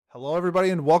Hello, everybody,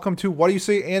 and welcome to What Do You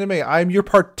Say Anime. I am your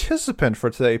participant for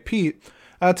today, Pete.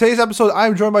 Today's episode, I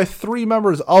am joined by three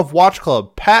members of Watch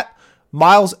Club, Pat,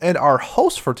 Miles, and our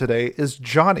host for today is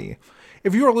Johnny.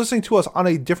 If you are listening to us on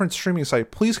a different streaming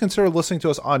site, please consider listening to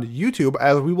us on YouTube,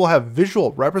 as we will have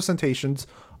visual representations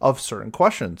of certain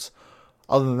questions.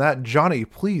 Other than that, Johnny,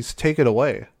 please take it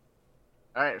away.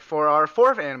 Alright, for our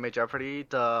fourth Anime Jeopardy,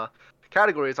 the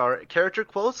categories are character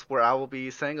quotes, where I will be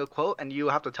saying a quote and you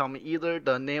have to tell me either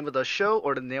the name of the show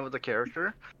or the name of the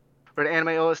character. For the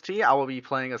anime OST, I will be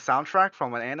playing a soundtrack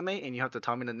from an anime and you have to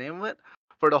tell me the name of it.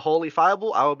 For the Holy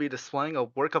Fible, I will be displaying a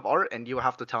work of art and you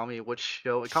have to tell me which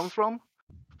show it comes from.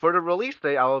 For the release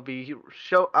date, I will be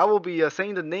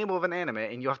saying the name of an anime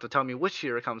and you have to tell me which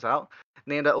year it comes out.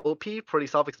 Name the OP, pretty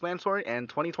self-explanatory, and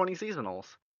 2020 seasonals.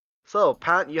 So,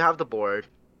 Pat, you have the board.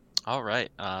 All right,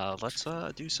 let's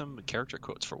do some character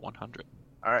quotes for 100.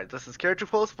 Alright, this is character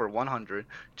quotes for 100.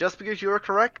 Just because you are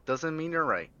correct doesn't mean you're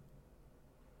right.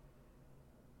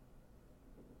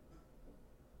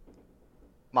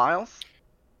 Miles?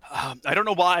 I don't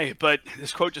know why, but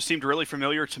this quote just seemed really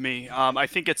familiar to me. I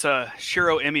think it's a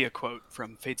Shiro Emiya quote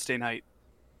from Fate Stay Night.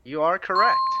 You are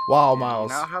correct. Wow, You Miles.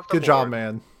 now have the Good job, board.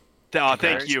 man. Thank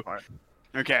Very you. smart.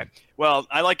 Okay. Well,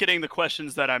 I like getting the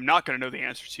questions that I'm not going to know the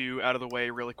answer to out of the way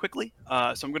really quickly. So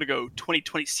I'm going to go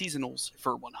 2020 seasonals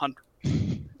for 100.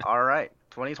 Alright,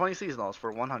 2020 seasonals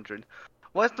for 100.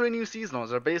 What three new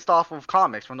seasonals are based off of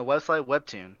comics from the website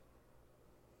Webtoon?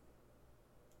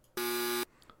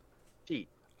 Pete.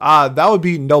 That would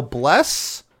be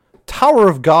Noblesse, Tower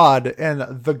of God,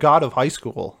 and The God of High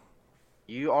School.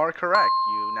 You are correct.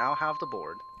 You now have the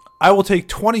board. I will take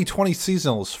 2020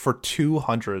 seasonals for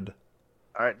 200.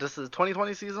 Alright, this is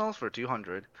 2020 seasonals for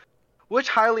 200. Which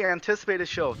highly anticipated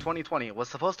show of 2020 was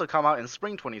supposed to come out in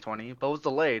spring 2020, but was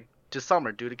delayed to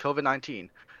summer due to COVID-19?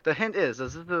 The hint is,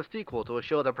 this is a sequel to a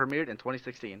show that premiered in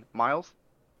 2016. Miles?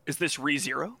 Is this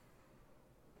ReZero?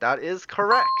 That is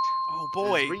correct. Oh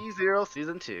boy. ReZero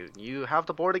Season 2. You have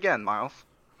the board again, Miles.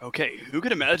 Okay, who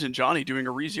could imagine Johnny doing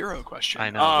a ReZero question? I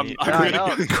know, me- I'm I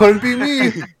gonna know. Couldn't be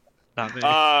me. Not me.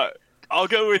 I'll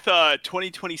go with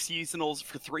 2020 seasonals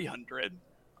for 300.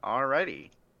 Alrighty.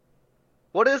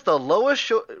 What is the lowest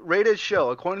rated show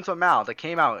according to Mal that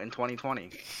came out in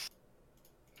 2020?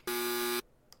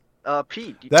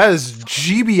 Pete. That is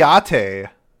Gibiate.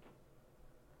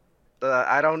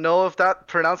 I don't know if that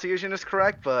pronunciation is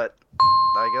correct, but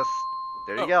I guess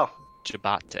there you go.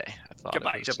 Jabate. I thought it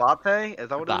Jabate. was. Jabate? Is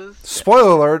that what it is?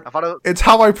 Spoiler alert, I thought it, it's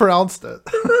how I pronounced it.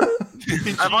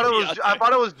 I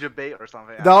thought it was Jabate or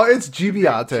something. No, it's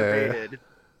Gibiate. Jabated.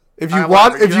 If you Alright,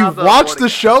 whatever, if you you have the watched board the again.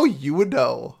 show, you would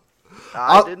know.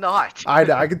 I did not.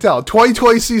 I can tell.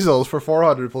 2020 seasonals for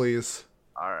 400, please.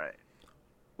 Alright.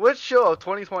 Which show of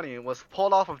 2020 was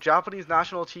pulled off of Japanese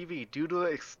national TV due to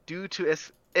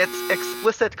its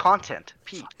explicit content?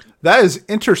 Pete. That is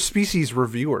interspecies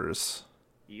reviewers.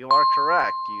 You are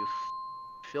correct, you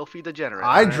filthy degenerate.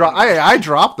 I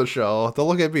dropped the show. Don't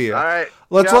look at me. Alright,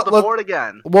 Let's you have the let- board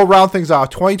again. We'll round things off.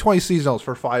 2020 seasonals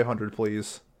for 500,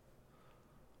 please.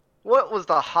 What was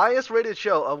the highest rated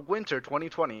show of winter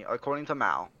 2020 according to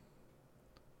Mal?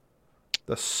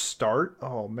 The start?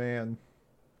 Oh, man.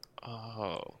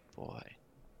 Oh boy.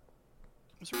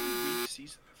 Was there a weak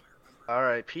season?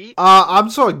 Alright, Pete. I'm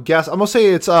just gonna guess. I'm gonna say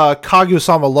it's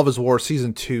Kaguya-sama Love is War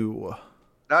Season 2.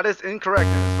 That is incorrect.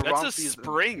 It is the That's wrong a season.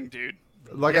 spring, dude.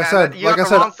 Like Yeah, I said, you got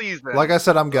the wrong season. like I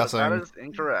said, I'm That guessing. is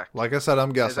incorrect. Like I said,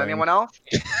 I'm guessing. Is anyone else?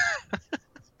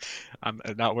 I'm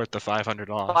not worth the 500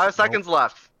 off. 5 seconds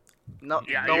left. No,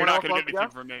 Yeah, no you're one not else gonna wants get to anything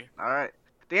guess? from me. Alright.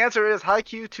 The answer is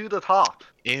Haikyuu to the top.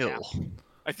 Ew.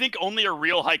 I think only a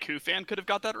real haiku fan could have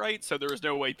got that right, so there is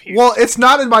no way Pete. Well, it's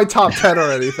not in my top 10 or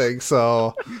anything,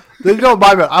 so no,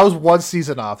 my bad. I was one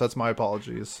season off. That's my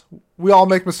apologies. We all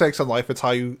make mistakes in life. It's how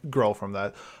you grow from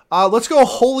that. Let's go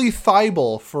Holy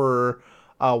Thibault for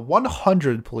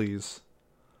 100, please.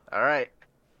 Alright.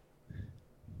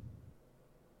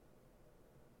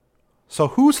 So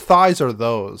whose thighs are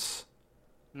those?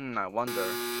 I wonder.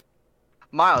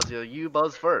 Miles, you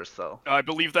buzz first, so. I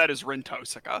believe that is Rin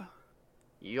Tosaka.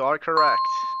 You are correct.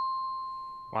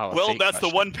 Wow. a Well, fake that's the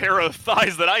question. one pair of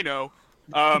thighs that I know.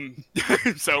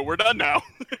 So we're done now.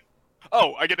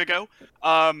 Oh, I get to go?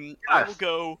 I will Yes.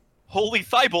 go Holy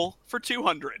Thibault for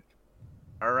 200.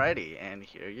 Alrighty, and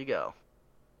here you go.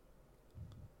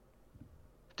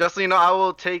 Just so you know, I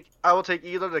will take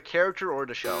either the character or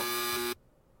the show.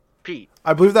 Pete,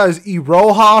 I believe that is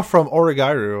Iroha from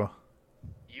Origairu.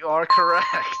 you are correct.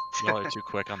 Y'all are too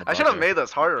quick on the I should have buzzer. made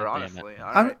this harder, God damn it. honestly.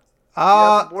 I'm- Alright.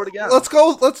 have the board again. Let's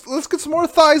go. Let's get some more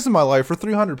thighs in my life for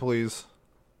 300, please.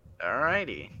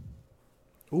 Alrighty.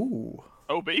 Ooh.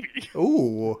 Oh, baby.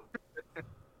 Ooh.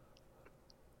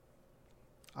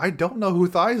 I don't know who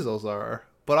thighs those are,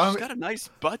 but She's got a nice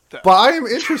butt, though. I am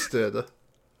interested.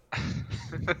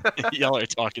 Y'all are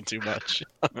talking too much.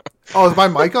 Oh, is my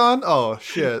mic on? Oh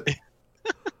shit.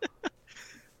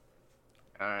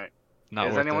 All right. Not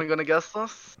Is worth anyone it. gonna guess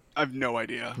this? I have no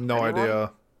idea. No Anyone?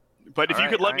 idea. But if you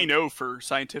Alright, could let me alright. know for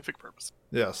scientific purposes.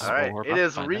 Yes. All right. we're It about to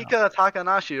is find Rika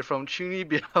Takanashi from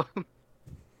Chunibyo.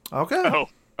 Okay.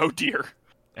 Oh dear.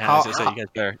 And How- as I said, you guys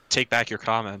better take back your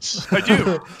comments. I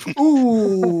do.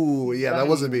 Ooh, yeah, that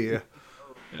wasn't me.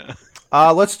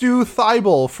 Yeah. Let's do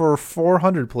Thibault for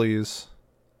 400, please.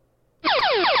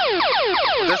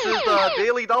 This is the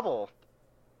daily double.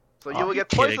 So you will get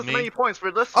twice kidding as me? many points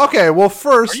for this one. Okay, well Are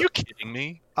first, you kidding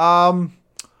me? well,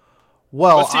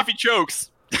 Let's see if he chokes.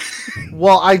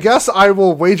 well, I guess I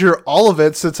will wager all of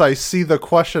it since I see the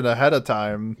question ahead of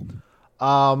time.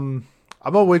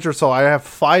 I'm gonna wager, so I have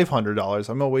 $500.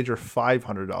 I'm gonna wager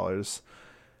 $500,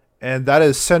 and that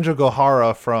is Senju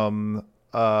Gohara from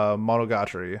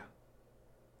Monogatari.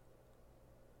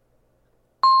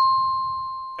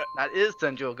 That is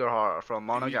Senju Gohara from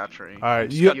Monogatari. All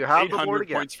right, You you, have the board 800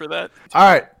 again. points for that. all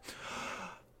right.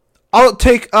 I'll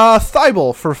take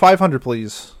Thibault for 500,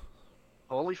 please.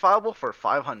 Holy Fireball for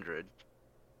 500.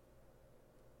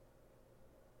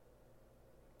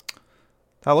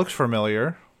 That looks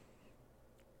familiar.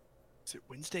 Is it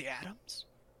Wednesday Adams?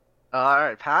 All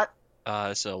right, Pat.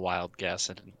 It's a wild guess,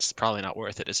 and it's probably not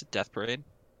worth it. Is it Death Parade?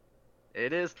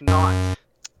 It is not.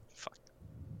 Fuck.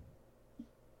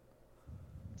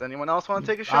 Does anyone else want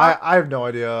to take a shot? I have no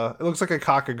idea. It looks like a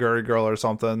Kakaguri girl or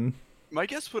something. My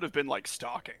guess would have been like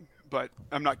stalking, but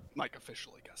I'm not like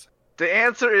officially guessing. The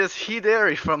answer is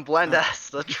Hideri from Blend S,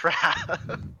 the trap.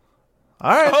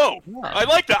 All right. Oh, Yeah. I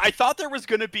like that. I thought there was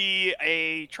going to be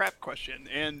a trap question,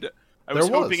 and I was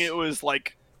There was. hoping it was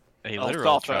like A Oh,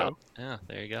 literal Falfo. trap. Yeah,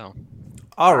 there you go.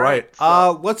 All right.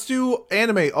 so- Let's do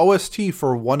anime OST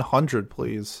for 100,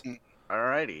 please.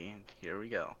 Alrighty, here we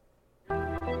go.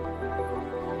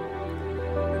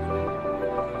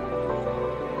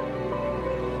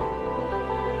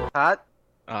 Pat,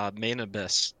 Main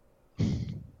Abyss.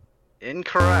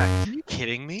 incorrect. Are you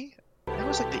kidding me? That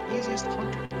was like the easiest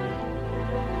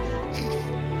 100.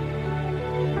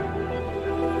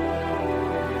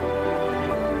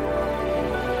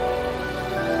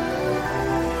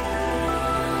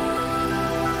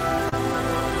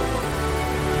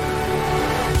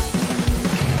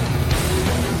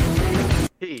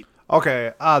 Pete,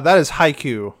 Okay. That is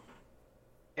Haikyuu.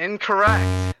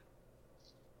 incorrect.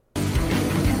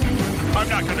 I'm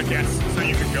not going to guess, so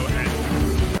you can go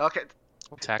ahead. Okay,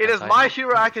 Attack it on is Titan. My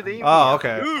Hero Academia. Oh,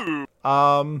 okay. Ooh,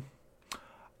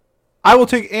 I will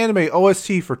take anime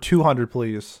OST for 200,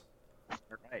 please.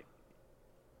 Alright.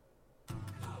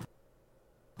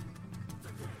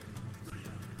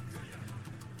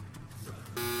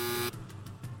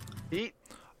 Pete,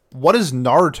 What is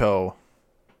Naruto?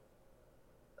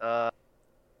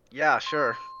 yeah,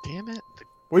 sure. Damn it.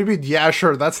 What do you mean? Yeah,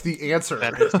 sure. That's the answer.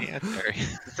 That is the answer.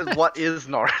 This is what is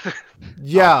Naruto.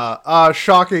 Yeah.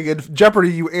 Shocking. In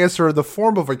Jeopardy, you answer in the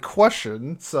form of a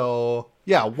question. So,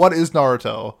 yeah. What is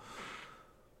Naruto?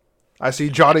 I see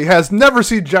Johnny has never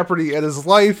seen Jeopardy in his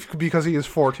life because he is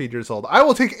 14 years old. I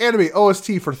will take anime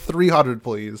OST for 300,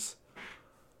 please.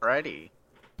 Alrighty.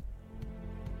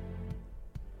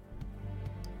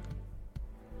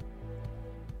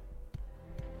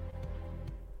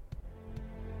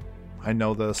 I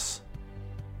know this.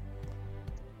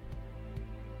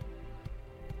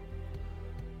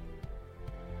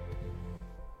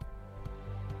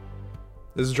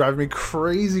 This is driving me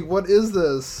crazy. What is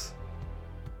this?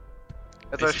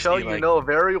 It's a This is show the, you like- know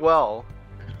very well.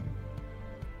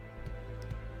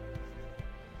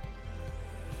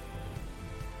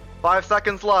 Five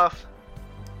seconds left.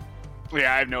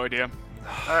 yeah, I have no idea.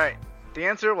 Alright. The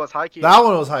answer was Haikyuu. That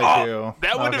one was Haikyuu. Oh,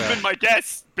 that would have Okay. been my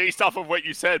guess based off of what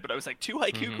you said, but I was like, 2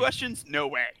 IQ Mhm. questions? No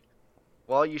way.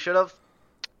 Well, you should have.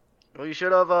 Well, you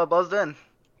should have buzzed in.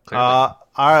 Clearly. All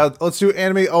right, let's do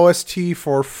anime OST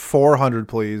for 400,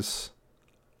 please.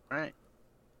 Alright.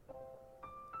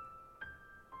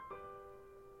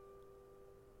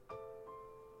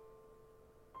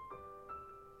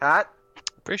 Pat,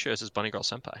 Pretty sure this is Bunny Girl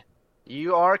Senpai.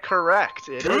 you are correct.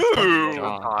 It is. Ooh.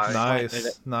 Senpai.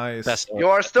 Nice, nice. Best. You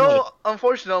are still,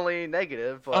 unfortunately,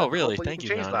 negative. But Oh, really? hopefully Thank you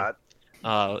you, can change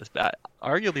Johnny. that.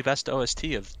 Arguably best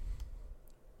OST of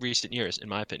recent years, in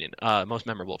my opinion. Most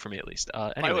memorable for me, at least.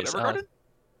 Violet Anyways, Evergarden?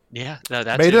 yeah,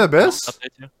 that Made too. in Abyss? Up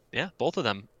there too. Yeah, both of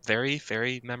them very,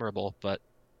 very memorable. But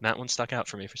that one stuck out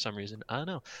for me for some reason. I don't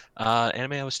know.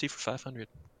 Anime OST for 500.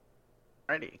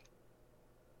 Alrighty.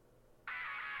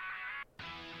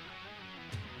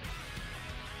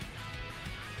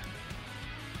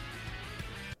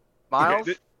 Miles?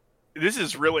 This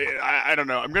is really, I don't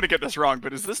know. I'm gonna get this wrong,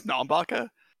 but is this Nambaka?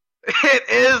 It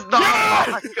is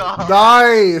not.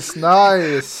 Yes! Nice,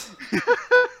 nice.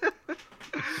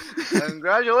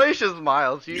 Congratulations,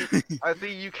 Miles. I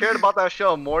think you cared about that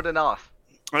show more than us.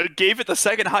 I gave it the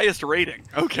second highest rating.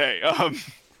 Okay.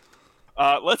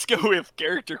 Let's go with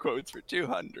character quotes for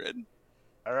 200.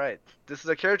 All right. This is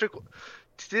a character.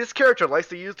 This character likes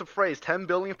to use the phrase 10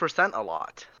 billion% a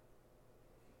lot.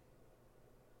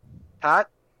 Pat,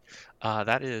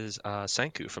 That is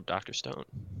Senku from Dr. Stone.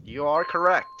 you are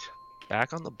correct.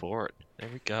 Back on the board. There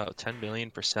we go. 10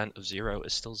 million% of 0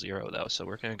 is still 0, though, so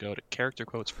we're going to go to character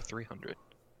quotes for 300.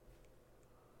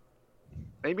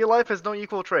 Maybe life has no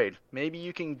equal trade. Maybe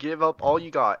you can give up all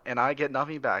you got and I get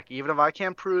nothing back. Even if I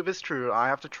can't prove it's true, I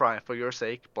have to try for your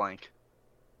sake, blank.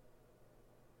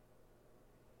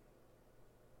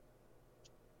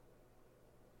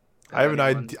 I have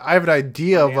an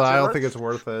idea, but I don't answer think this? it's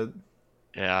worth it.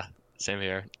 Yeah, same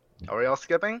here. Are we all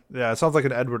skipping? Yeah, it sounds like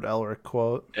an Edward Elric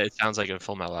quote. It sounds like a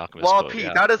Full Metal Alchemist Well, quote, Pete,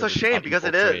 yeah. that is a It's shame not because it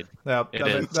equal is. trade. Yeah, It that,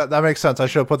 is. that makes sense. I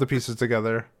should have put the pieces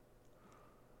together.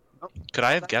 Could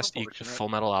I have That's guessed unfortunate. Full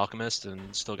Metal Alchemist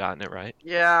and still gotten it right?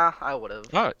 Yeah, I would have.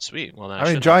 Oh, sweet. Well, then I mean,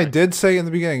 shouldn't Johnny have. did say in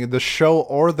the beginning the show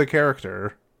or the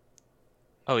character.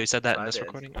 Oh, he said that in I this did.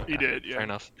 recording? He Okay, did, yeah. Fair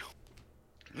enough.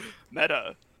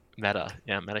 Meta. Meta.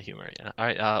 Yeah, meta humor. Yeah. All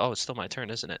right. It's still my turn,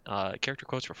 isn't it? Character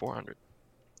quotes for 400.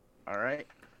 All right.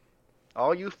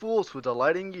 All you fools who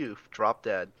delight in youth, drop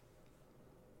dead.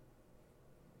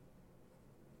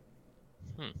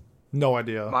 No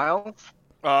idea. Miles?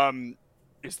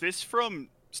 Is this from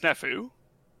Snafu?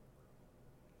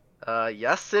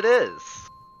 Yes, it is.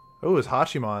 Oh, it's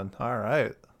Hachiman. All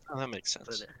right. Oh, that makes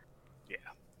sense.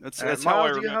 That's how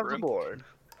I Miles, you have remember the him. board.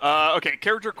 Okay,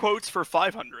 character quotes for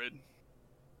 500.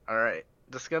 All right.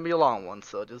 This is gonna be a long one,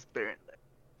 so just bear in there.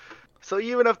 So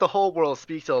even if the whole world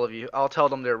speaks ill of you, I'll tell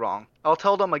them they're wrong. I'll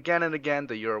tell them again and again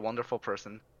that you're a wonderful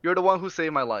person. You're the one who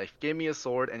saved my life, gave me a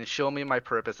sword, and showed me my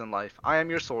purpose in life. I am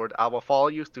your sword. I will follow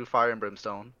you through fire and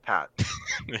brimstone. Pat.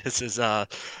 This is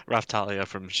Raftalia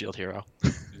from Shield Hero.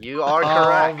 You are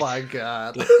correct. Oh my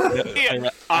god.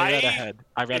 I read ahead.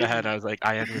 I read ahead. I was like,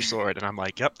 I am your sword, and I'm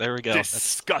like, yep, there we go.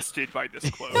 Disgusted by this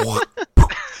quote.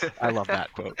 I love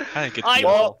that quote. I think it's I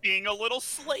beautiful. love being a little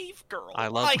slave girl. I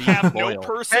love I being have loyal. no Hey,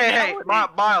 personality.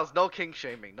 Miles, no king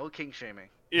shaming. No king shaming.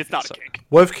 It's not So- a kink.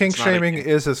 What if kink It's not a shaming kink.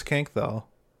 is his kink though?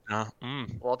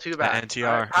 Well, too bad. NTR,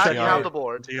 All right, Pat, you NTR. have the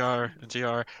board.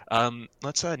 TR.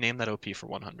 Let's name that OP for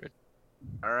 100.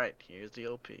 All right, here's the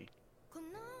OP. この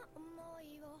想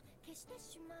いを消して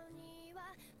しまうには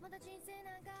まだ人生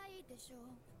長いでしょ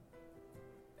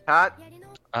う Pat, やり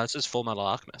の This is Full Metal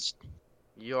Alchemist.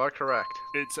 you are correct.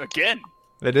 It's again.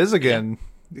 It is again.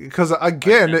 Because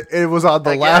again, it was on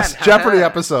the Again. last Jeopardy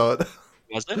episode.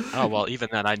 Was it? Oh well, even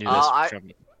then I knew this I- from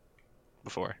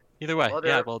before. Either way, Well,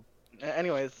 yeah. there- Well,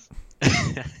 Anyways,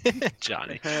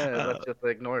 Johnny, let's just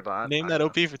ignore that. name that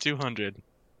OP for 200.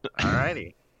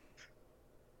 Alrighty.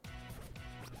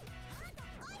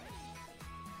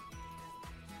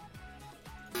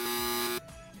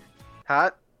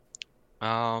 Pat,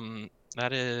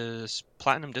 That is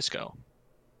Platinum Disco.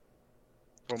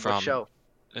 from From- what show?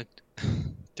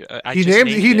 I He just named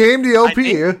the I OP. named the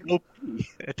OP.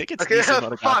 I think it's Okay, Nisei fine,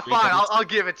 Monogatari, but I'll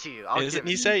give it to you. Is it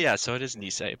Nisei? Yeah, so it is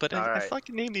Nisei. But I Alright.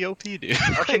 fucking named the OP, dude.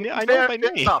 Okay, I fair, know my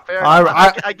name. No, fair I-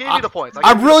 enough. I gave you the points. I gave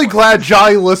I'm you the really points. glad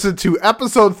Johnny listened to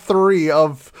episode 3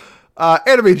 of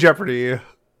Anime Jeopardy.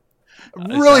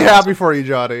 Really sounds- happy for you,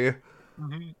 Johnny.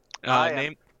 I am-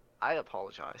 Name I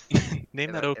apologize. name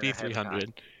in that a- OP in a head 300.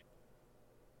 独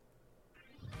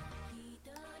り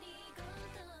言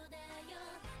だよ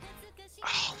懐かしい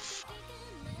Oh, fuck.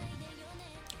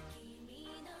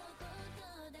 君のこ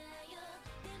とだよ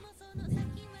でもその先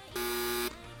はいい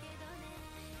け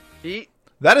どね Pete,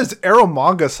 That is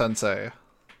Eromanga Sensei.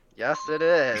 yes, it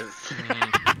is.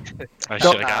 I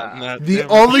should have gotten that. The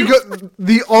Damn. only good,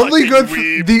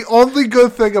 weeb. the only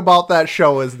good thing about that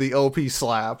show is the OP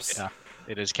slaps. Yeah,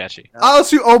 it is catchy. Let's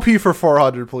do OP for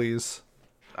 400, please.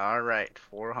 All right,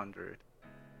 400.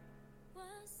 忘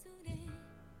れ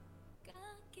か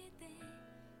けて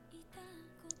いた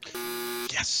こ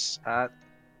と Yes. Pat,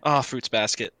 Oh, Fruits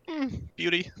Basket.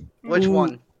 Beauty. which Ooh.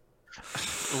 one?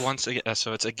 Once again,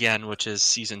 so it's again, which is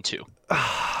season 2.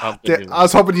 I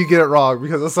was hoping you get it wrong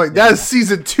because it's like that is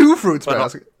season 2 Fruits But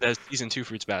Basket. there's season 2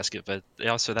 Fruits Basket, but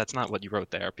also that's not what you wrote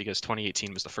there because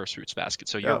 2018 was the first Fruits Basket,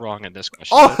 so you're Yeah. wrong in this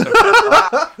question. Oh,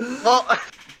 That's okay. Well,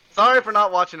 sorry for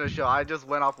not watching the show. I just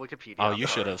went off Wikipedia. Oh, you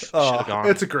should have. Oh, gone.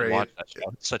 it's a and great- watched that show.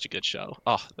 It's such a good show.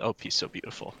 Oh, the OP's so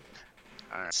beautiful.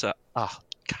 Alright. So, oh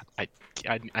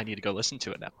God, I need to go listen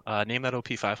to it now. Name that OP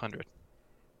 500.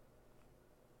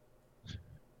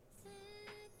 月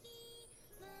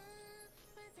は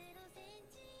0セン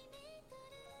チメートル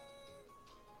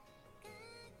隠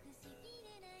しきれ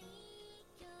ない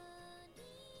距離で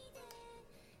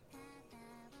肩を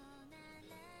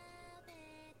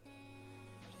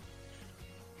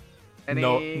並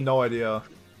べて No idea.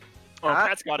 Oh, Pat?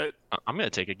 Pat's got it. I'm gonna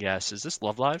take a guess. Is this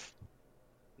Love Live?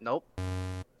 Nope.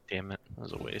 Damn it, that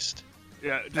was a waste.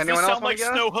 Yeah. Does Anyone this else sound wanna like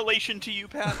guess? snow halation to you,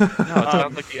 Pat? No, it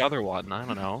sounds like the other one. I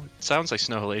don't know. It sounds like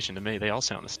Snow Halation to me. They all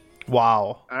sound the same.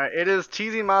 Wow. Alright, it is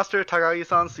Teasing Master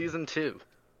Takagi-san Season 2.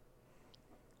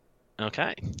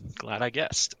 Okay, glad I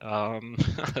guessed.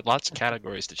 Lots of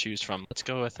categories to choose from. Let's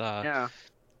go with Yeah.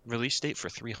 release date for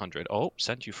 300. Oh,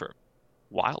 sent you for a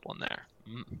wild one there.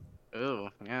 Ooh,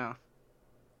 yeah.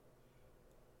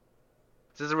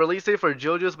 This is a release date for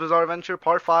JoJo's Bizarre Adventure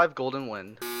Part 5 Golden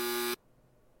Wind.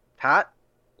 Pat?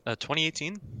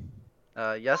 2018?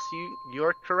 Yes, you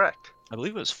are correct. I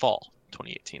believe it was fall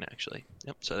 2018, actually.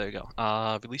 Yep, so there you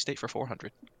go. Release date for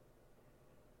 400.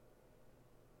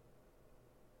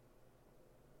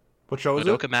 What show is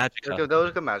Madoka it? Magica.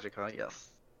 Doja Magica, yes.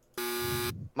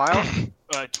 Miles,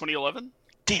 2011.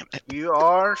 Damn it. you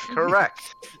are correct.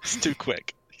 He's too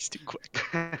quick. He's too quick.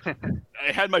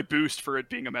 I had my boost for it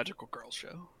being a magical girl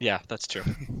show. Yeah, that's true.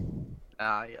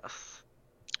 Yes.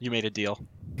 You made a deal.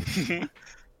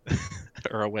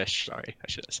 Or a wish, sorry. I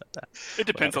should have said that. It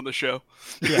depends on the show.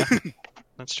 Yeah,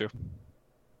 that's true.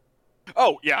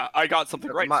 Oh yeah, I got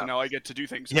something right, so Miles. now I get to do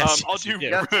things. Yes, I'll yes, you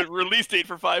do did. release date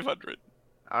for 500.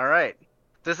 Alright.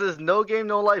 This is No Game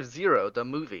No Life 0, the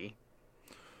movie.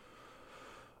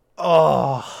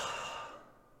 Oh.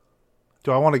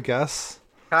 Do I want to guess?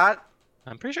 Pat?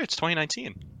 I'm pretty sure it's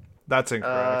 2019. That's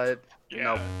incorrect. Yeah.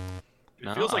 Nope. It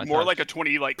No, feels like I more thought- like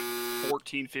a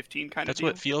 14, 15 kind That's of what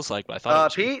deal. it feels like, but I thought it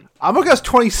was... Pete? I'm gonna guess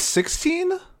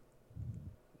 2016.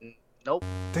 Nope.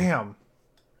 Damn.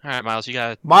 Alright, Miles, you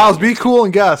gotta Miles, be cool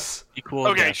and guess. be cool.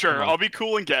 and Okay, guess. sure. Come on. I'll be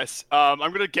cool and guess. I'm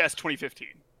gonna guess 2015.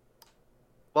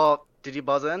 Well, did you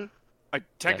buzz in? I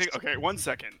technically. Yes. Okay, 1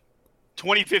 second.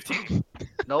 2015.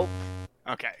 Nope.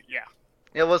 Okay, yeah.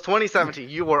 It was 2017.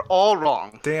 You were all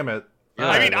wrong. Damn it. Yeah,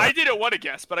 I mean, yeah. I didn't want to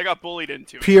guess, but I got bullied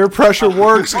into it. Peer pressure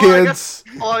works, Well, I kids.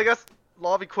 I guess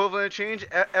law of equivalent change.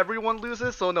 Everyone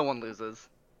loses, so no one loses.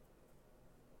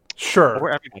 Sure.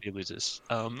 Or everybody loses.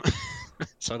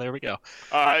 So there we go.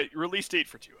 Release date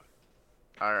for 2.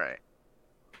 All right.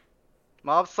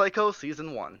 Mob Psycho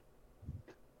Season 1.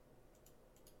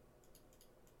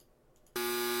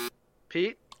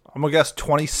 Pete, I'm gonna guess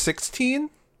 2016.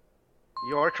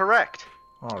 you are correct.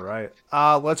 All right.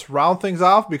 Let's round things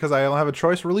off because I only have a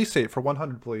choice. Release date for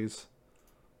 100, please.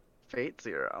 Fate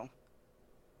 0.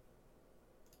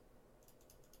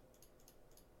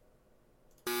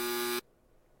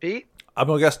 Pete, I'm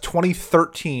gonna guess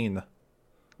 2013.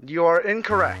 you are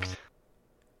incorrect.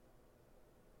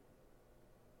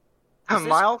 Is this-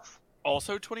 Miles?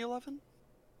 Also 2011.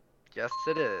 Yes,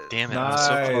 it is. Damn it. I was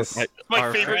so close. Nice. My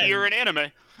Our favorite friend- year in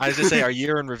anime. I was gonna say our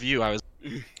year in review. I was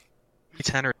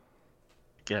 10 or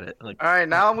get it. Like, All right,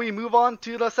 now we move on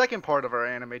to the second part of our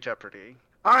Anime Jeopardy.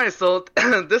 All right, so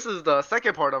this is the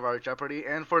second part of our Jeopardy,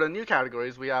 and for the new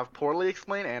categories, we have Poorly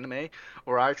Explained Anime,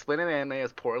 where I explain an anime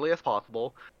as poorly as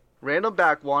possible, Random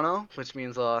Backwana, which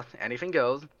means anything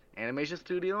goes, Animation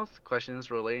Studios, questions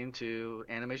relating to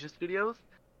Animation Studios,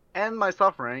 and my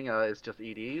suffering is just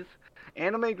EDs,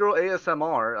 Anime Girl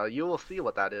ASMR, you will see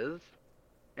what that is,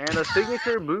 and a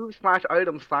signature move slash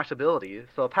item slash ability.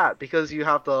 So Pat, because you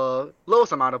have the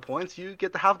lowest amount of points, you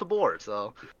get to have the board,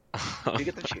 so you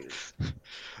get to choose.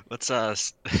 let's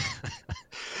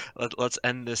let's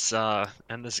end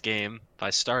this game by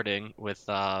starting with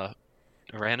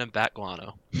random bat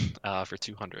guano for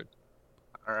 200.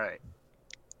 All right.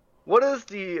 What is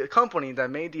the company that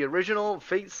made the original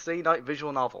Fate Stay Night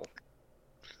visual novel?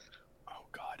 Oh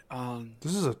God.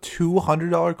 This is a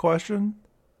 $200 question.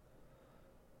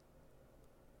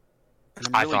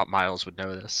 I thought Miles would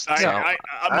know this. I, so- I,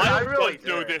 I, I Miles really does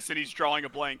know did. this, and he's drawing a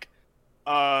blank.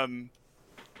 But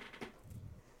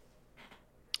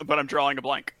I'm drawing a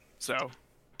blank, so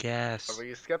Guess. Are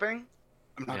we skipping?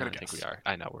 I'm not Yeah, gonna I think guess. we are.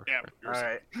 I know we're. Yeah, All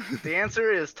right. The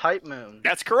answer is Type Moon.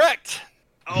 that's correct.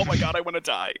 Oh my God, I want to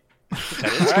die.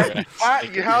 That is All right, correct.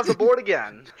 Pat, you have the board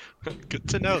again. Good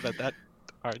to know that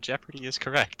our Jeopardy is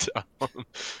correct.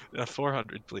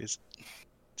 400, please.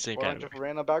 Same 400 category. for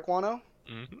Random Backwana.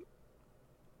 Mm-hmm.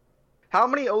 How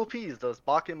many OPs does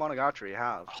Bakemonogatari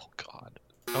have? Oh God.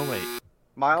 Oh wait.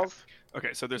 Miles?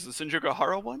 Okay, so there's the Shinjuku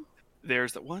Hara one.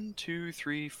 There's the 1, 2,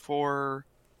 3, 4,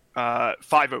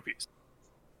 5 OPs.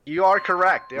 You are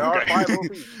correct. There are Okay. 5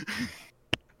 OPs.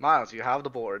 Miles, you have the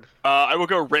board. I will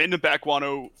go random back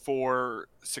Wano for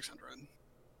 600.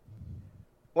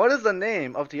 What is the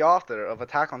name of the author of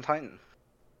Attack on Titan?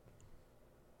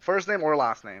 First name or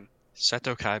last name?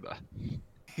 Seto Kaiba.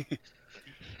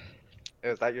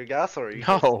 Is that your guess or are you?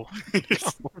 No.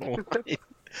 No.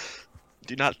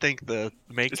 Do not think the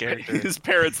main character. His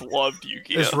parents loved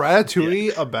Yu-Gi-Oh. Is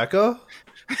Ratatouille a Becca?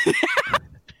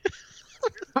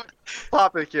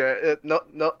 Topic here. No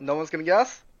one's gonna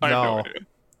guess. I have no No. idea.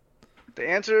 The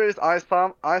answer is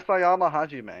Isayama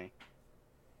Hajime.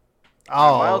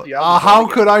 Oh, Miles, you have the how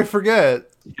board could I forget?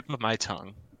 Tip of my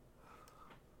tongue.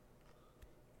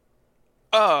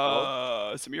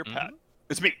 Samir Mhm. Pat.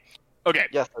 It's me. Okay.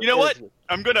 Yes. You know it what? is you.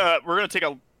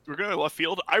 We're gonna left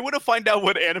field. I want to find out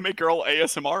what Anime Girl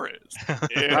ASMR is.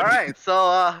 And- All right.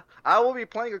 So I will be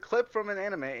playing a clip from an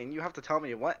anime, and you have to tell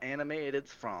me what anime it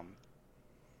is from.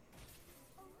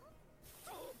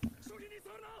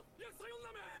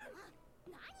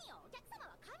 何よお客様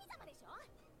は神様でしょ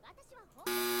私は本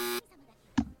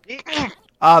当に神様だ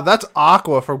That's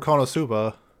Aqua from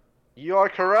Konosuba. You are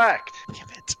correct. Damn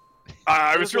it.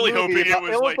 I It was a really movie, hoping it but- was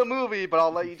It was like a movie, but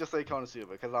I'll let you just say Konosuba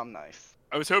because I'm nice.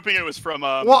 I was hoping it was from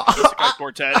Well, Isekai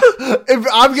Quartet. If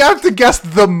I'm gonna have to guess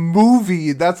the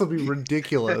movie, that's gonna be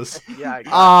ridiculous. Yeah.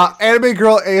 Exactly. Anime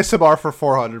Girl ASMR for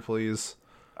 400, please.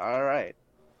 All right.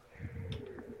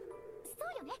 そ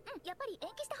うよねやっぱり延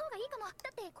期した方がいいかもだ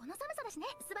ってこの寒さだしね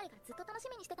スバルがずっと楽し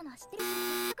みにしてたのは知ってるしせ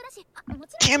っかくだしあも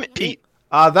ちろん Damn it, Pete.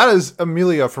 That is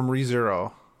Amelia from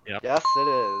ReZero. Yes, it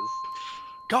is.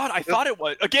 God, I thought it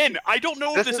was. Again, I don't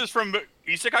know if This this is from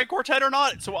Isekai Quartet or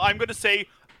not, so I'm gonna say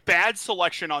bad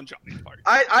selection on Johnny's part.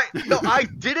 I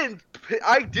didn't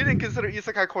consider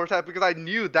Isekai Quartet because I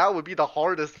knew that would be the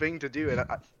hardest thing to do, and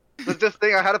with this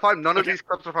thing I had to find none of Okay. these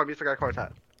clips are from Isekai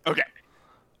Quartet. Okay.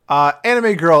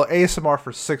 Anime Girl ASMR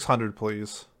for 600,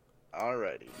 please.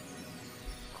 Alrighty.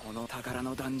 この宝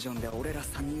のダンジョンで俺ら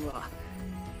3人は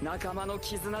仲間の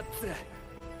絆っつ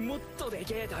もっとで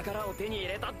けえ宝を手に入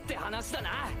れたって話だ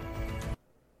な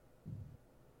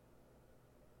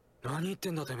何言っ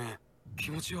てんだてめえ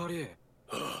気持ち悪い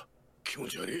気持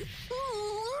ち悪いうるせ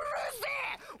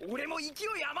え俺も勢い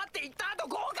余って行った後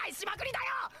後悔しまくりだよ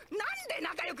なんで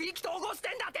仲良く意気投合して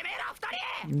んだてめえら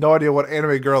二人 No idea what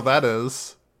Anime Girl that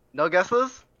is. No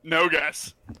guesses? No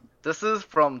guess. This is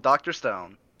from Dr.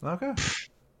 Stone. Okay.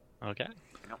 Okay.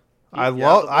 I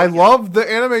Yeah, love the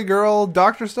Anime Girl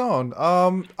Dr. Stone.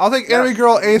 I'll take Anime Yes.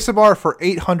 Girl ASMR for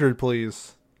 800,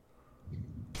 please.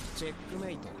 チェック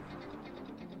メイト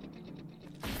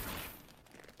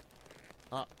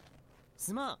あ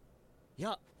すまんい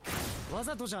やわ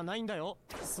ざとじゃないんだよ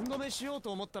寸止めしよう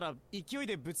と思ったら勢い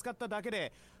でぶつかっただけ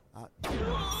であ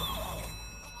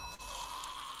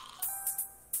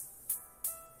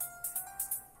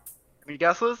Any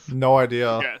guesses? No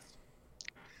idea. Yes.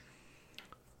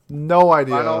 No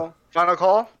idea. Final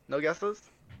call? No guesses?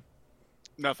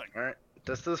 Nothing. Alright.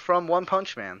 This is from One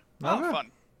Punch Man. Oh, Okay.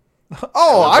 fun.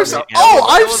 Oh, Yeah, I've that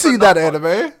I've was seen enough that fun.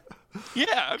 anime.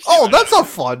 Yeah. I've seen Oh, that. that's a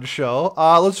fun show.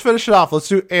 Let's finish it off. Let's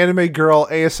do Anime Girl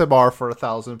ASMR for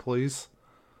 1,000, please.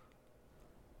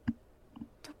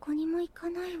 どこにも行か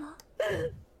ないわ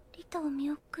リタを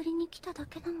見送りに来ただ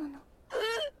けだもの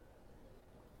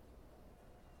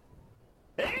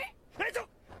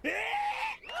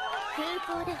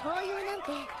空港で法要なんて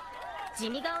地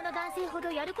味顔の男性ほど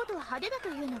やることは派手だと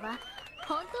いうのは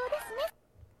本当ですね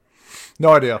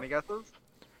No idea. Any guesses?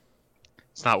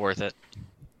 It's not worth it.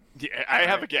 Yeah, I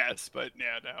have a guess, but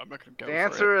yeah, no, I'm not gonna go. The for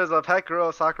answer it. is a Pet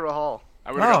Girl Sakura Hall.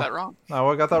 I would have Oh. got that wrong.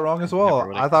 I got that wrong as Never well.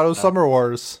 would've I thought it was guessed that. Summer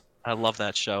Wars. I love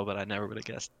that show, but I never would have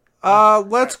guessed.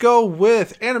 Let's go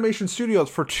with Animation Studios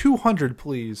for 200,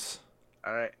 please.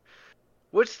 Alright.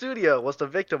 Which studio was the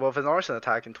victim of an arson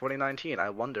attack in 2019? I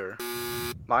wonder.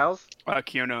 Miles?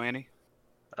 Kyono Annie.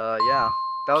 Yeah.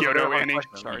 That was a very Kyoto hard Annie.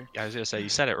 question. Sorry. I was gonna say you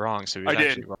said it wrong, so he was I did.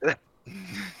 actually wrong.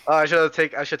 I should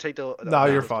take the. No,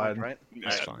 you're bonus point, fine. Right?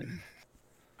 That's fine.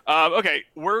 Okay,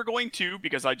 we're going to,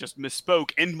 because I just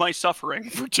misspoke, end my suffering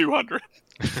for 200.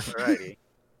 Alrighty.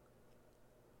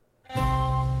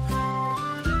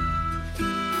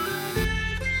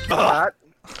 Pat,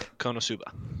 Konosuba.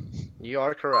 you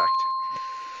are correct.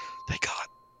 Thank God.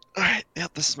 All right.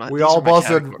 Yep. This is my. We these all are my buzzed.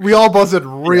 categories. We all buzzed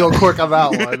real quick on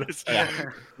that one. Yeah,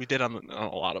 we did on a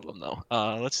lot of them though.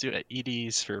 Let's do it.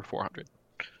 EDs for 400.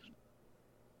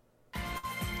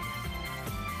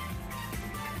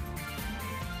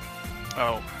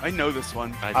 Oh, I know this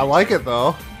one. I like it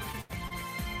though.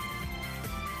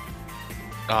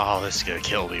 Oh, this is gonna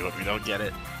kill me when we don't get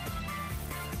it.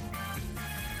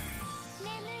 眠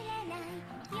れない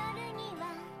夜には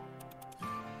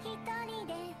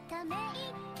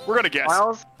We're gonna guess.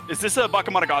 Miles? Is this a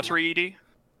Bakemonogatari ED?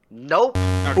 Nope.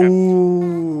 Okay.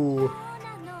 Ooh.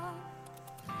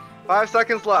 5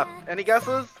 seconds left. Any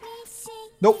guesses?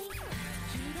 Nope.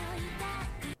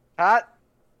 Pat?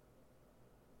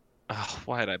 Oh,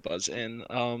 why did I buzz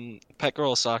in? Pet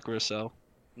Girl Sakura, so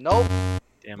Nope.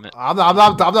 damn it. I'm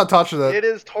not touching it. It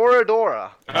is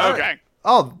Toradora. Okay.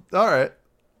 Oh, all right.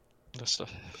 Just a,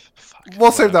 fuck.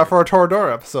 We'll save that for our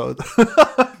Toradora episode.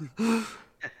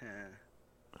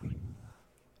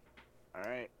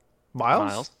 Alright.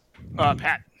 Miles?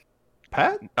 Pat.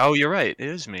 Pat? Oh, you're right. It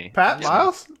is me. Pat? Yeah.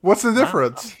 Miles? What's the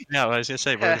difference? Yeah, I was gonna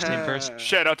say we're the same person.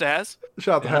 Shout out to Has.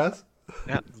 Shout out to Has.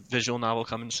 Yeah, visual novel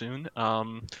coming soon.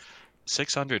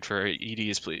 600 for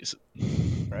EDs, please.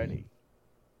 Ready.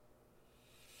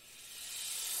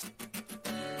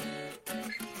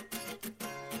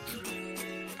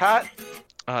 Pat,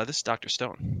 This is Dr.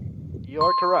 Stone. you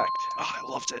are correct. Oh, I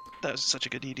loved it. That was such a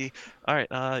good ED. All right,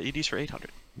 EDs for 800.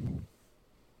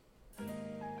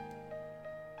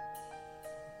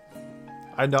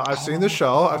 I know. I've seen the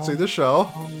show. I've seen the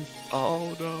show.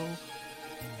 Oh no.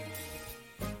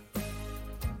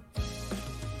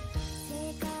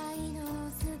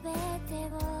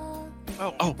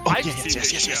 Oh, I've yes, seen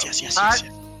yes, this yes, show. yes, yes, Pat?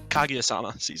 yes.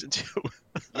 Kaguya-sama season 2.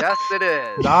 Yes, it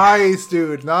is. Nice,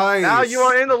 dude. Nice. Now you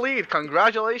are in the lead.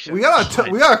 Congratulations. We got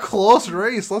a close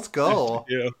race. Let's go.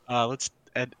 Yeah. Let's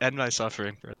end my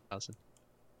suffering for 1,000.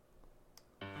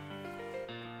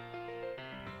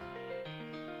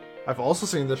 I've also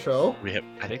seen the show.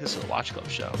 I think this is a Watch Club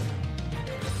show.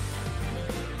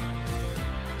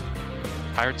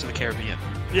 Pirates of the Caribbean.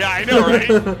 Yeah, I know,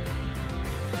 right?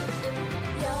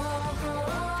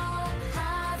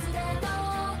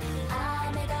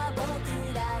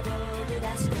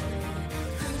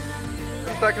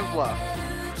 10 seconds left.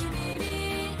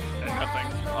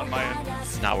 Nothing on my end.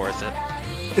 Not worth it.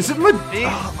 Is it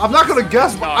I'm not gonna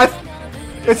guess. But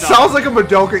it sounds like a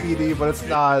Madoka ED, but it's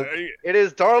not. It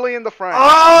is Darlie in the Franxx.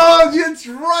 Oh, it's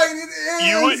right.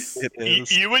 It is. It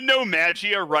is. You would know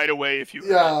Magia right away if you.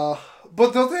 Yeah,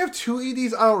 but don't they have 2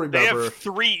 EDs? I don't They remember. have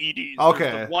 3 EDs. Okay.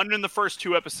 There's the one in the first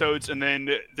 2 episodes, and then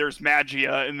there's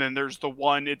Magia, and then there's the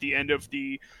one at the end of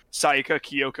the Saika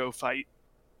Kyoko fight.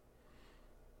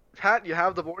 Pat, you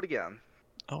have the board again.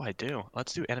 Oh, I do.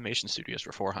 Let's do Animation Studios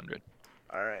for 400.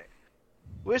 Alright.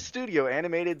 Which studio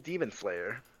animated Demon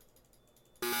Slayer?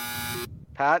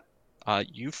 Pat?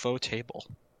 UFO Table.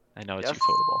 I know it's Yes.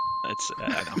 UFOtable. It's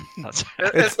I know. That's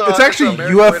It's actually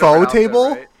American way to UFO pronounce it, table?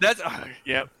 right? That's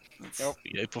yep.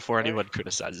 before anyone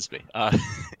criticizes me.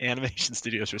 Animation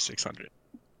Studios for 600.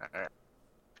 Alright.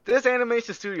 This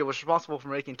animation studio was responsible for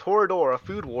making Toradora,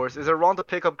 Food Wars, Is It Wrong to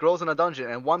Pick Up Girls in a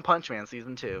Dungeon, and One Punch Man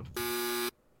Season 2.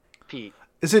 Pete,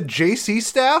 Is it JC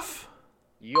staff?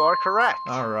 you are correct.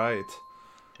 All right.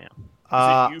 Damn.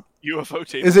 UFO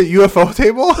table. Is it UFO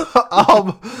table?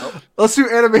 Let's do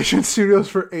Animation Studios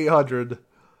for 800.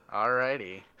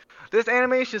 Alrighty. This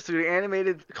animation studio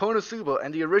animated Konosuba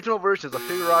and the original versions of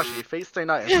Higurashi, Fate Stay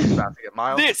Night, and Fruit Basket.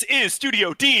 Miles? This is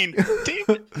Studio Dean.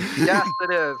 Yes,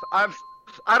 it is.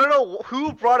 I don't know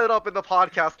who brought it up in the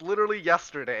podcast literally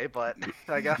yesterday, but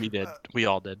I guess We did. We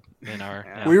all did. In our.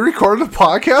 Yeah. Yeah. We recorded a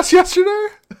podcast yesterday?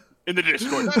 In the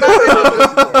Discord. like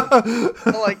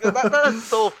that is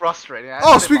so frustrating.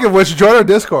 Oh, speaking of which, join our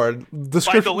Discord.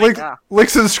 Description link. link,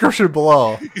 links in the description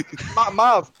below.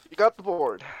 Miles, you got the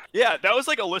board. Yeah, that was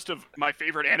like a list of my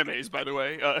favorite animes, by the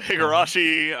way.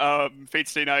 Higurashi, Fate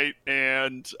Stay Night,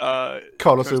 and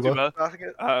Konosuba.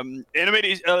 Basket.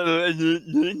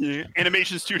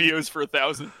 Animation Studios for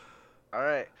 1,000.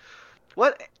 Alright.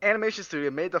 What animation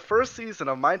studio made the first season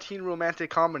of My Teen Romantic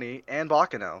Comedy and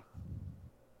Bakano?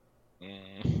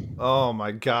 Oh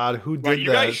my god, who Right, did you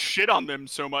that? guys shit on them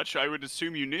so much, I would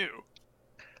assume you knew.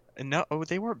 No,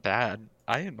 they weren't bad.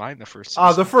 I didn't mind the first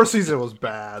season. The first season was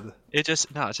bad. It's just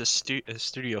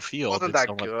Studio Field Wasn't did that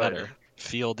so much good. better.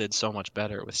 Field did so much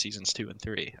better with seasons 2 and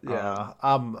 3. Yeah,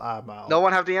 I'm out. No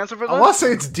one have the answer for I this? want to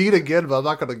say it's Dean again, but I'm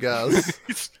not gonna guess.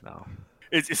 No.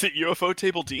 Is it UFO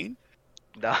Table Dean?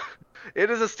 No.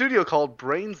 It is a studio called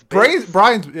Brains Base.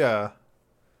 Brian's yeah.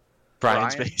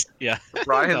 Brian's Brian? Base. Yeah.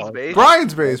 Brian's No. Base.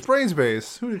 Brains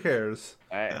base. Who cares?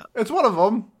 Alright. It's one of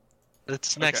them.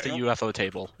 It's next Okay. to UFO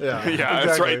Table. Yeah, Yeah, it's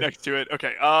exactly. right next to it.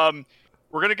 Okay,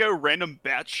 we're gonna go random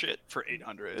batshit for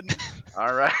 800.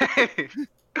 Alright.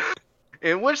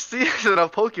 In which season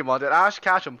of Pokemon did Ash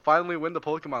Ketchum finally win the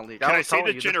Pokemon League? Can I was say telling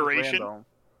the you, this was generation? random.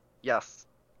 Yes.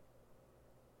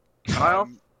 Miles,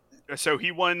 So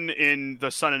he won in the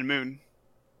Sun and Moon.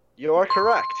 you are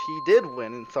correct. He did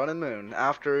win in Sun and Moon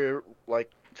after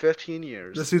like 15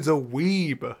 years. This dude's a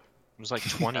weeb. was like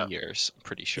 20 years, I'm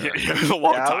pretty sure. Yeah, it was a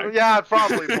long time. Yeah,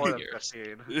 probably more than Years.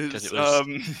 15. Because It's, it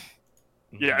was-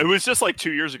 yeah, it was just like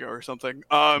 2 years ago or something.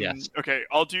 Yes. Okay,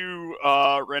 I'll do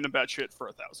random batshit for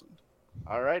 1,000.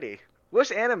 Alrighty.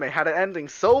 Which anime had an ending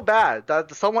so bad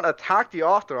that someone attacked the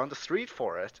author on the street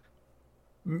for it?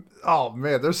 Oh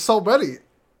man, there's so many.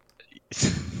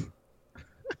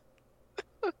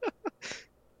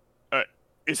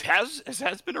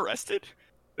 Has been arrested?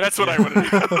 That's what I want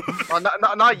to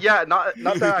know. Not yet. Not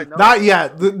that I know. Not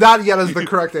yet. Not yet is the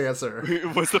correct answer.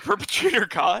 Was the perpetrator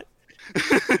caught?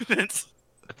 That's-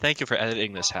 Thank you for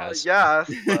editing this, Has.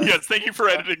 Yes. but- yes, thank you for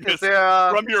editing Is this there,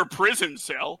 from your prison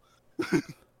cell.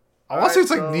 I want to say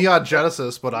it's like Alright, so- Neon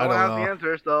Genesis, but I don't have don't the know.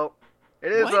 answers though.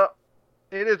 It is What?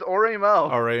 it is Oremo.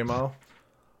 Oremo.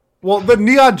 Well, the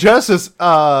Neon Genesis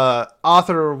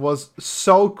author was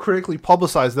so critically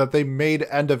publicized that they made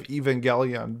End of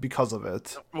Evangelion because of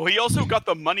it. Well, he also got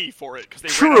the money for it because they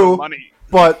ran out True. of money.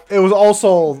 But it was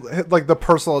also like the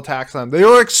personal attacks on them. They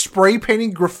were like spray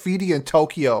painting graffiti in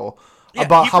Tokyo Yeah,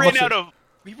 about he how ran much. out of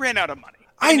he ran out of money.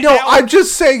 I And know. now I'm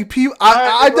just saying. People.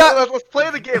 I'm not. Let's play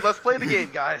the game. Let's play the game,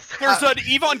 guys. There's an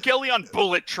Evangelion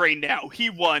bullet train now.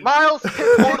 He won. Miles.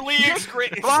 Totally Miles,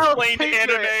 explained take it.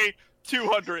 anime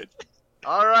 200.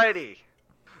 Alrighty.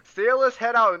 Sailors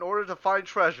head out in order to find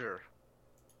treasure.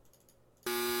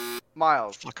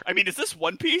 Miles. I mean, is this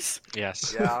One Piece?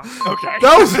 Yes. Yeah. Okay.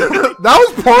 That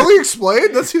was poorly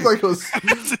explained. That seemed like it was.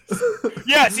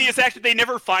 Yeah, see, it's actually they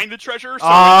never find the treasure, so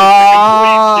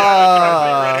Ah. it's a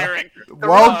complete red herring. The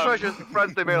Well- real treasure is the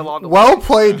friends they made along the way. Well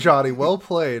played, Johnny. Well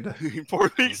played.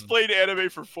 Poorly explained anime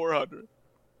for 400.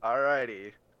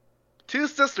 Alrighty. Two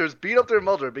sisters beat up their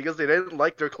mother because they didn't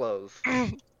like their clothes.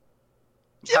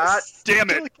 Pat, Damn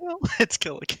it. Kill la Kill. It's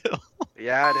Kill la Kill.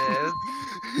 yeah, it is.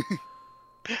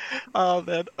 Oh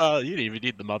man, you didn't even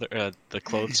need the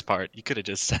clothes part. You could have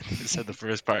just said the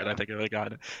first part, and I think I would have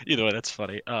gotten it. Either way, that's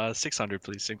funny. 600,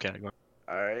 please, same category.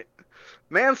 Alright.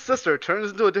 Man's sister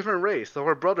turns into a different race, so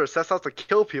her brother sets out to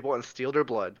kill people and steal their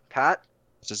blood. Pat?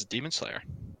 This is Demon Slayer.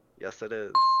 Yes, it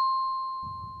is.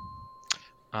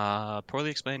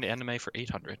 Poorly explained anime for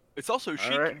 800. It's also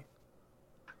Shiki. Alright.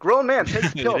 Grown man takes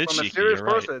It kill is from a cheeky, mysterious you're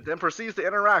right. person, then proceeds to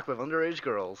interact with underage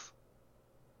girls.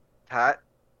 Pat?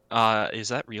 Is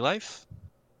that real life?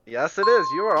 Yes, it is.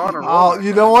 You are on a roll. Oh, my you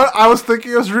friend. know what? I was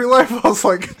thinking it was real life. I was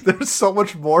like, there's so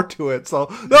much more to it. So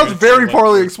that was very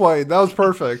poorly explained. That was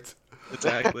perfect.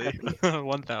 Exactly.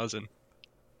 1,000.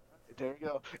 There we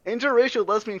go. Interracial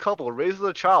lesbian couple raises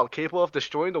a child capable of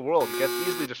destroying the world and gets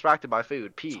easily distracted by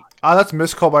food. P. That's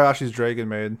Miss Kobayashi's Dragon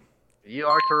Maid. You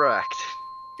are correct.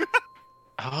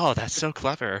 Oh, that's so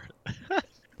clever.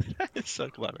 It's so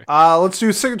clever. Let's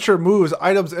do signature moves,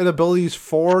 items, and abilities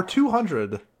for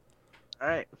 200.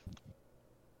 Alright.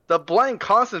 The blank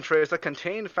concentrates a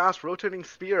contained fast rotating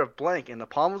sphere of blank in the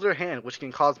palm of their hand, which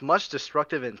can cause much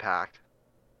destructive impact.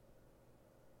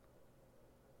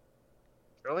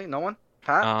 Really? No one?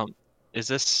 Pat? Is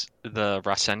this the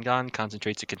Rasengan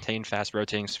concentrates a contained fast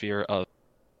rotating sphere of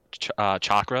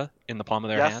chakra in the palm of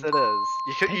their yes, hand? it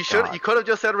is. Thank God. You could have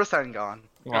just said Rasengan.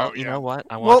 Well, Oh, you yeah. know what?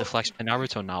 I Well- wanted to flex my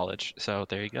Naruto knowledge, so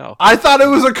there you go. I thought it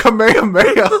was a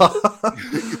Kamehameha.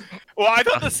 Well, I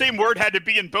thought the same word had to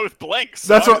be in both blanks.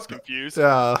 So That's I what- was confused.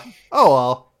 Yeah. Oh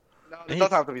well. No, it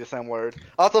doesn't have to be the same word.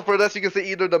 Also, for this, you can say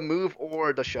either the move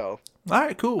or the show. All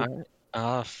right. Cool.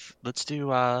 Alright. Let's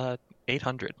do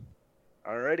 800.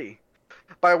 Alrighty.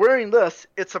 By wearing this,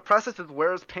 it suppresses its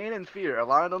wearer's pain and fear,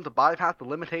 allowing them to bypass the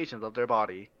limitations of their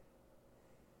body.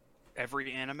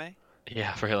 Every anime?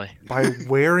 Yeah, really. By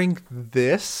wearing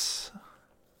this,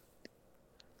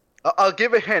 I'll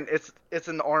give a hint. It's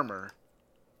an armor.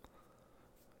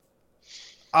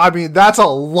 I mean, that's a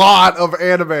lot of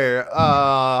anime.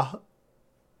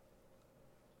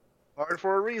 Hard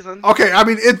for a reason. Okay. I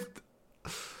mean, it.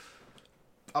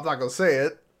 I'm not gonna say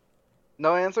it.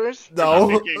 No answers? No.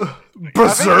 thinking-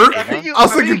 Berserk. I think you- I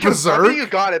was I think thinking you- I Berserk. think you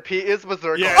got it, Pete. It's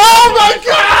Berserk. Yeah. Oh my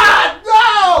god!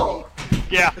 No!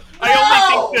 Yeah,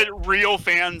 I only think that real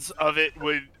fans of it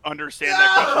would understand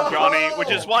that question, Johnny, which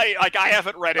is why, like, I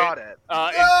haven't read Got it, it.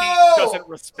 and No! Pete doesn't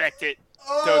respect it,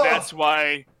 so that's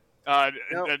why. Nope. I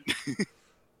feel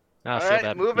Alright,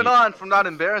 that moving beat. on from that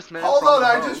embarrassment. Hold from on, the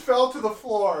I host. just fell to the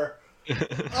floor.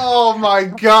 Oh my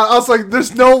god. I was like,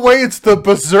 there's no way it's the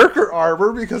Berserker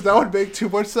armor because that would make too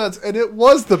much sense. And it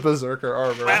was the Berserker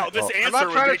armor. Wow, this I'm answer not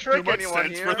would trying to make too trick much anyone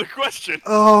sense here. for the question.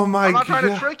 Oh my I'm not god.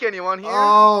 trying to trick anyone here.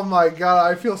 Oh my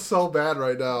god, I feel so bad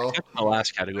right now. The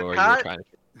last category you were Pat? trying to.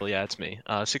 Well, yeah, it's me.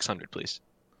 600, please.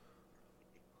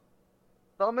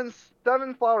 Summons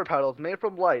 7 flower petals made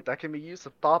from light that can be used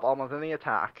to stop almost any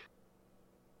attack.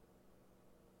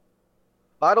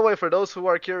 By the way, for those who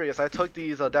are curious, I took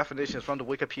these definitions from the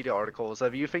Wikipedia articles.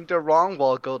 If you think they're wrong,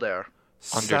 well, go there.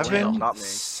 Undertale. Not me.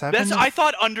 That's I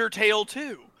thought Undertale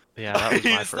too. Yeah, that was my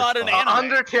It's first not an thought.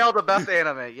 anime. Undertale, the best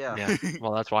anime. Yeah. Yeah,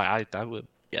 well, that's why I would.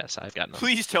 Yes, I've got nothing.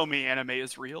 Please tell me anime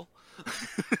is real.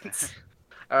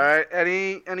 All right.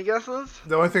 Any guesses?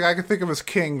 The only thing I can think of is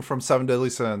King from Seven Deadly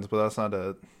Sins, but that's not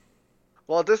it.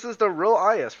 Well, this is the real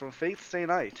Ias from Fate's Stay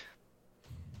Night.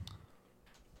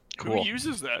 Cool. Who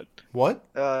uses that? What?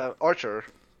 Archer.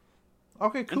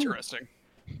 Okay, cool. Interesting.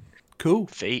 Cool.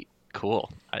 Fate. Cool.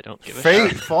 I don't give a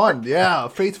Fate, shit. fun. Yeah,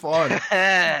 Fate's fun.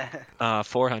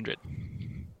 400.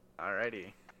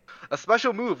 Alrighty. A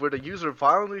special move where the user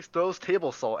violently throws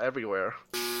table salt everywhere.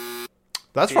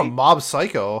 That's from Mob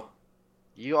Psycho.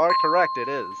 You are correct. It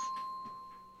is.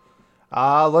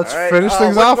 Let's All right, finish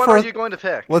things which off. one are you going to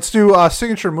pick? Let's do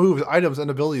signature moves, items, and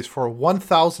abilities for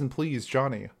 1,000, please,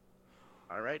 Johnny.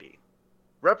 Alrighty.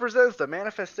 Represents the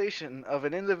manifestation of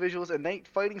an individual's innate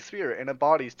fighting spirit and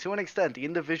embodies, to an extent, the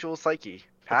individual's psyche.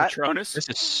 Pat? Patronus? This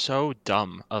is so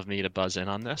dumb of me to buzz in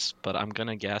on this, but I'm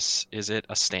gonna guess, is it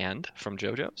a stand from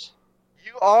JoJo's?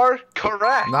 You are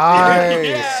correct. Nice.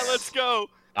 Yeah, let's go.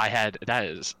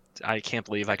 I can't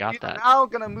believe I got We're that. now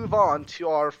going to move on to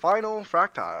our final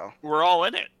fractile. We're all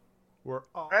in it. We're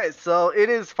Alright, so it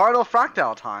is final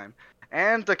fractile time.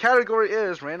 And the category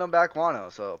is random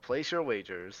backguano, so place your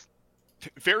wagers.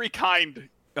 Very kind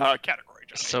category.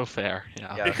 Johnny. So fair,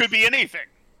 yeah. Yeah. It could be anything.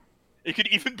 It could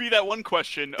even be that one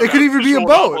question. It could even be a visual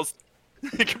boat. novels.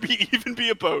 It could even be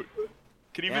a boat. It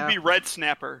could even Yeah. be Red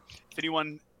Snapper. If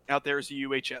anyone out there is a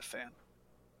UHF fan.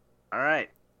 Alright.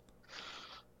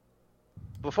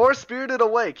 Before Spirited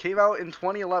Away came out in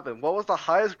 2011, what was the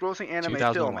highest grossing anime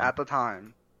film 2001. at the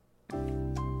time?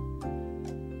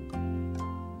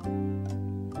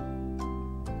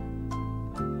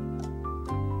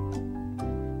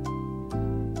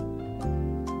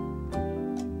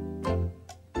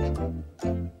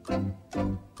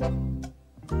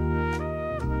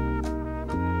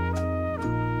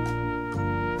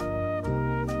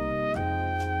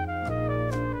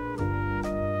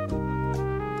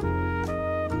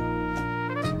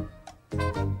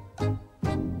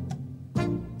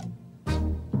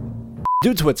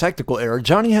 Due to a technical error,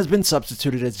 Johnny has been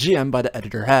substituted as GM by the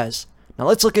editor has. Now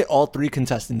let's look at all three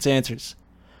contestants' answers.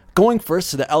 Going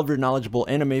first to the ever knowledgeable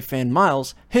anime fan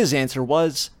Miles, his answer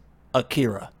was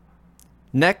Akira.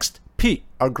 Next, Pete,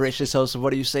 our gracious host of What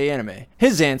Do You Say Anime,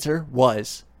 his answer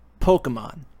was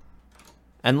Pokemon.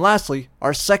 And lastly,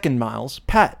 our second Miles,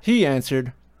 Pat, he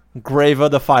answered Grave of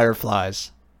the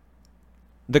Fireflies.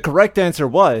 The correct answer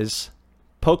was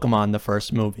Pokemon the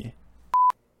first movie.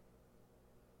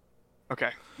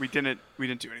 Okay, we didn't do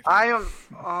anything. I am.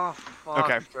 Oh, fuck.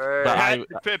 Okay.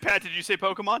 But Pat, did you say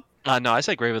Pokemon? no, I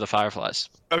said Grave of the Fireflies.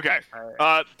 Okay.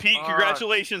 Pete, Oh,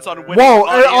 congratulations on sorry. winning. Whoa,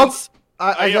 and audience.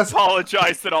 I I guess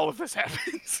apologize that all of this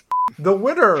happens. the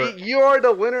winner, Pete, you are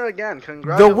the winner again. the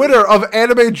Congratulations. winner of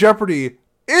Anime Jeopardy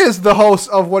is the host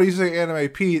of What Do You Say Anime,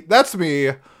 Pete. That's me.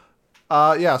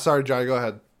 Yeah, sorry, Johnny, go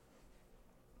ahead.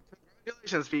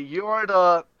 Congratulations, Pete. You are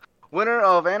the winner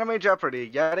of Anime Jeopardy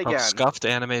yet Oh, again. scuffed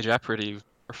Anime Jeopardy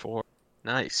for 4.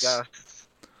 Nice. Yes.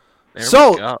 There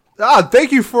So- we go.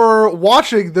 Thank you for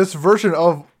watching this version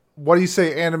of What Do You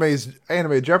Say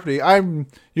Anime Jeopardy. I'm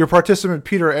your participant,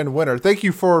 Peter, and winner. Thank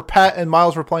you for Pat and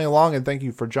Miles for playing along, and thank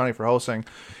you for Johnny for hosting.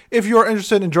 If you are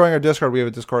interested in joining our Discord, we have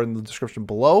a Discord in the description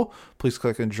below. Please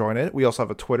click and join it. We also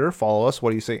have a Twitter. Follow us, What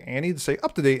Do You Say Annie, to stay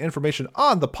up-to-date information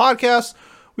on the podcast.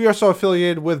 We are also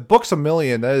affiliated with Books A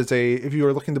Million. That is if you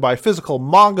are looking to buy physical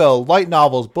manga, light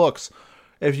novels, books,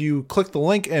 if you click the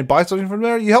link and buy something from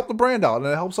there, you help the brand out, and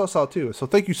it helps us out too. So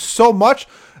thank you so much,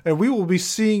 and we will be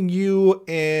seeing you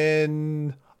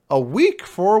in a week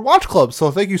for Watch Club.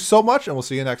 So thank you so much, and we'll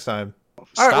see you next time.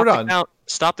 All right, we're done.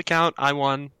 Stop the count. I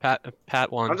won. Pat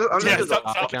won. I'm just Yeah, gonna stop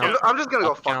go. the count. I'm just gonna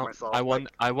go Stop the fuck count. myself.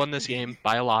 I won this game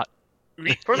by a lot.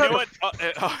 You First know I what?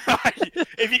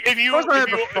 If you First I had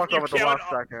to fuck up at the count last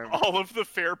second. all of the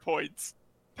fair points,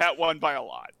 Pat won by a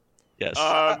lot. Yes.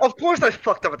 Of course I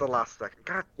fucked up at the last second.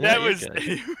 God. Yeah, that you're was good.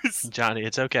 it was. Johnny,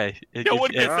 it's okay. No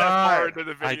one gets that far into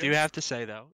the video. I do have to say though,